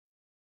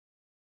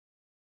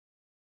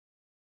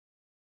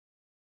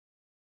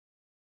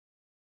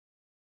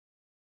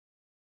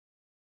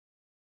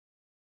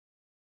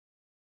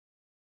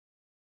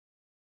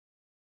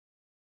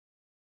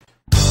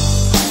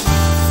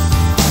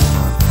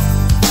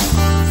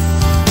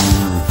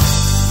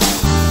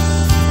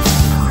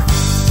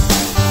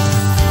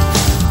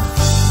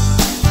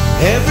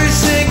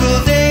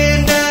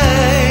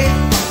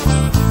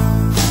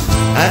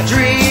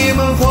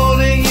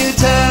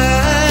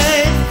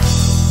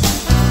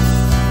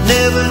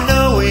never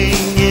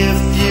knowing if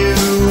you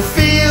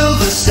feel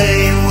the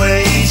same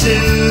way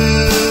too.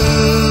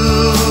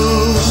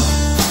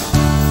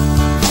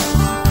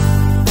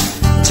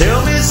 Tell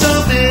me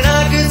something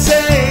I could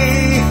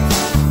say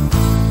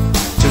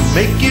to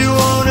make you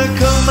wanna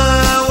come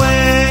my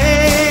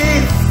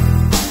way,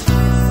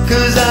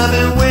 'cause I've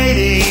been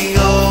waiting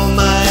all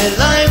my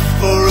life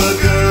for a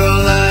girl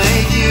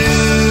like you.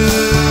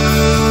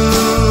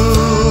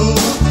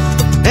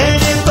 And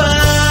if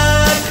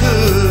I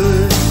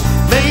could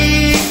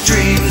make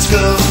dreams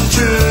come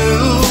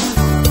true,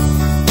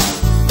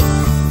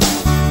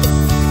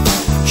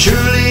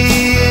 surely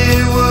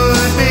it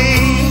would be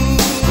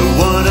the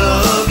one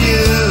of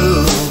you.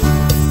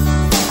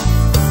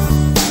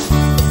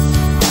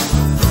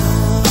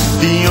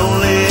 The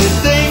only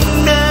thing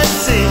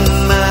that's in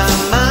my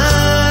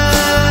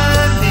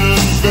mind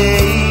these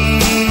days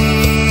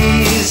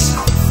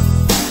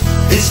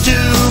is to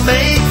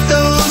make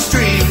those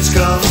dreams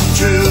come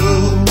true.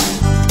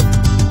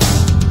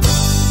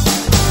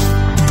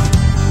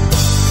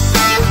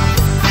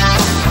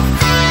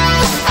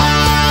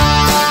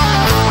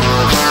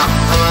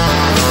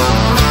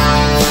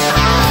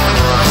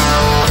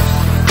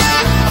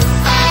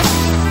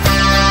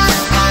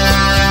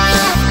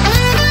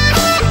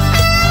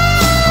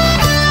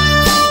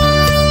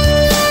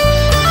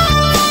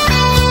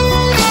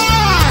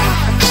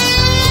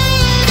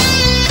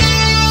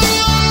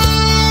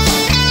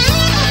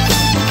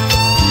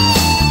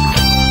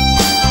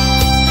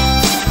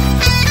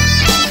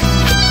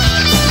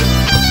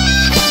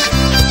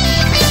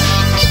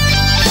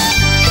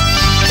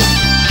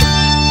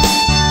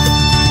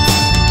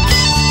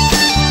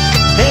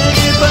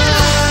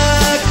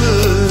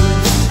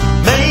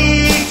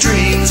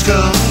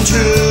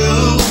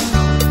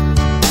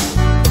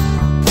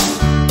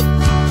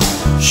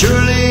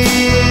 Surely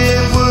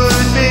it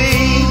would be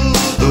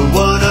the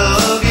one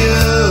of you.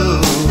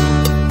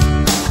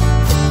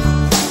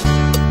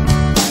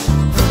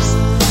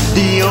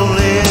 The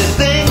only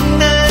thing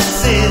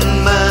that's in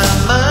my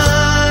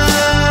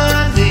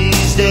mind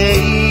these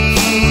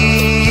days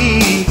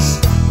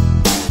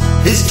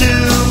is to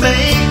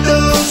make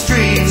those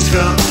dreams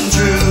come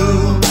true.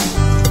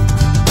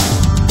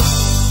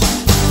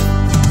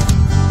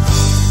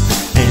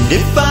 And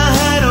if I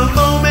had a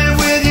moment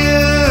with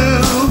you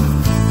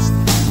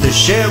to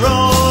share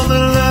all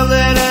the love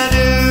that I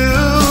do,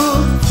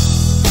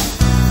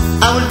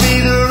 I would be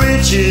the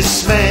richest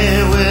man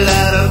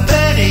without a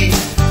penny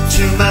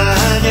to my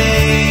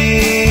name.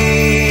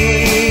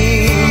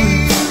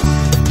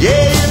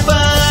 Yeah, if I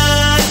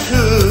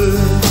could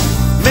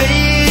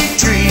make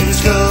dreams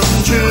come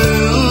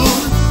true,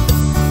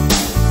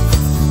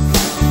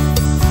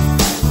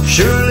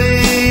 surely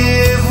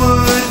it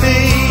would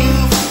be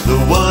the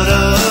one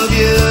of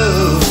you.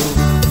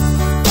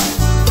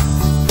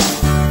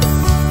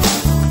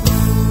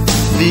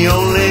 The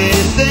only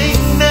thing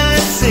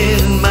that's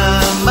in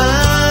my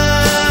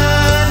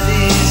mind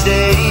these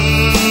days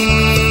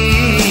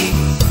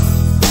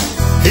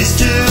is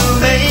to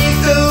make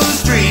those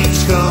dreams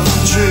come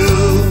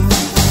true.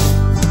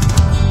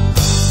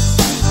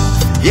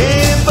 Yeah,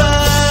 if I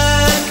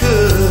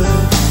could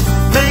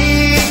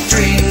make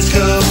dreams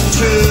come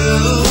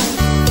true,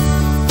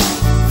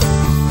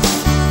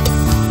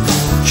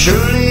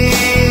 surely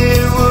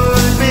it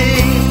would be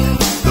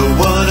the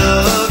one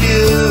of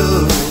you.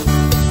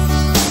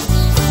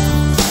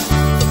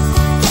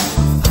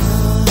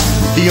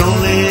 The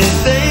only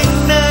thing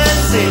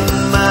that's in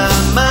my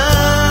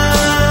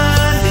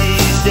mind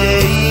these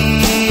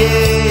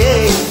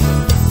days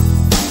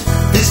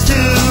is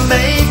to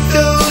make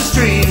those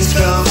dreams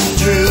come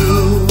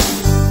true.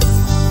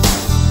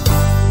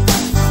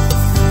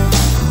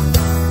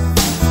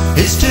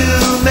 Is to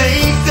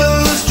make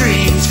those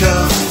dreams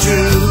come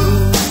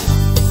true.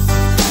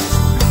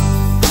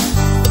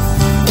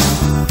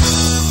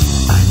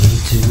 I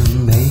need to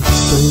make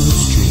those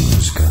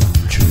dreams come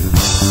true.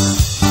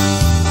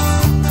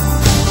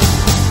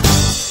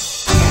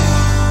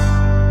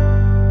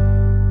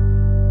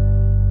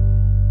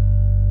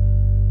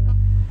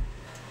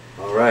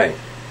 Alright,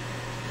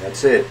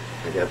 that's it.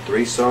 I got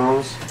 3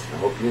 songs. I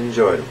hope you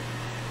enjoyed them.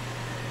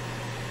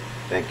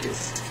 Thank you.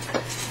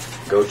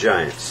 Go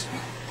Giants.